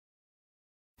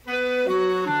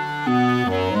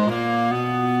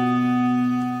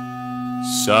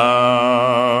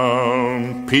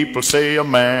Some people say a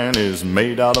man is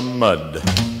made out of mud.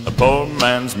 A poor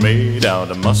man's made out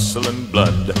of muscle and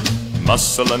blood.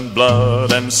 Muscle and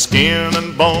blood and skin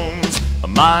and bones. A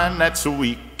mind that's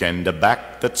weak and a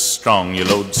back that's strong. You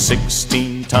load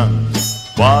 16 tons,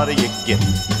 what do you get?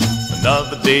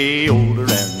 Another day older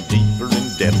and deeper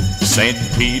in debt. St.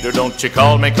 Peter, don't you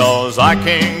call me, 'cause I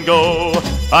can't go.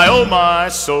 I owe my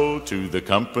soul to the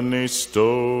company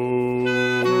store.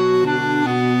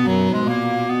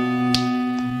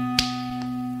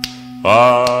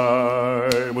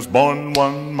 I was born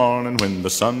one morning when the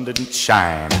sun didn't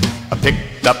shine. I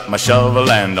picked up my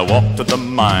shovel and I walked to the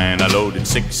mine. I loaded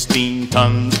 16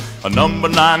 tons of number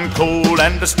 9 coal,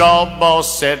 and the straw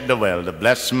boss said, well, to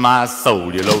bless my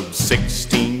soul, you load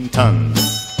 16 tons,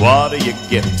 what do you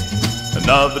get?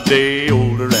 Another day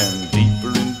older and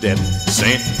deeper in debt.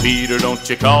 St. Peter, don't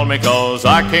you call me, 'cause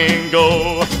I can't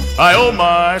go. I owe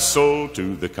my soul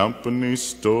to the company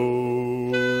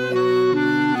store.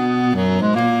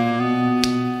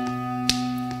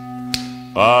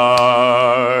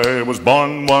 I was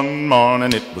born one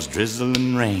morning, it was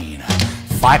drizzling rain.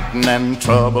 Fighting and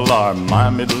trouble are my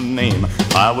middle name.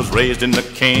 I was raised in the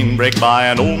canebrake by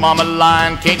an old mama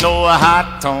lion. Can't no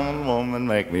high-toned woman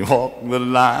make me walk the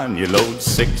line. You load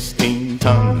 16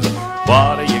 tons,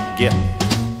 what do you get?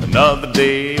 Another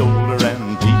day older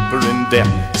and deeper in debt.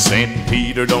 St.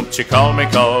 Peter, don't you call me,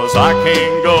 'cause I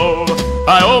can't go.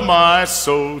 I owe my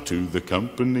soul to the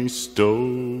company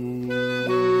store.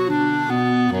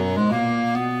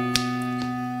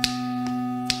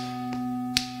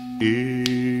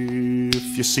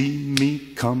 If you see me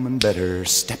coming, better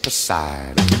step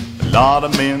aside. A lot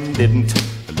of men didn't,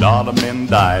 a lot of men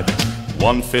died.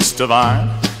 One fist of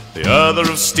iron, the other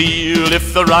of steel.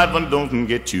 If the right one don't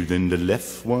get you, then the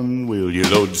left one will. You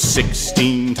load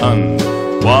 16 tons,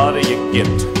 what do you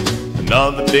get?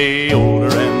 Another day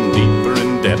older and deeper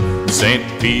in debt. St.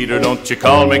 Peter, don't you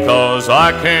call me, 'cause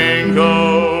I can't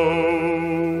go.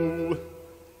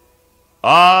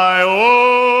 I owe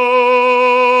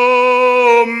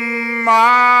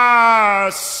my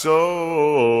soul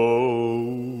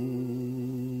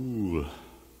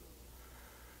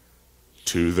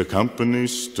to the company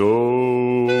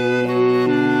store.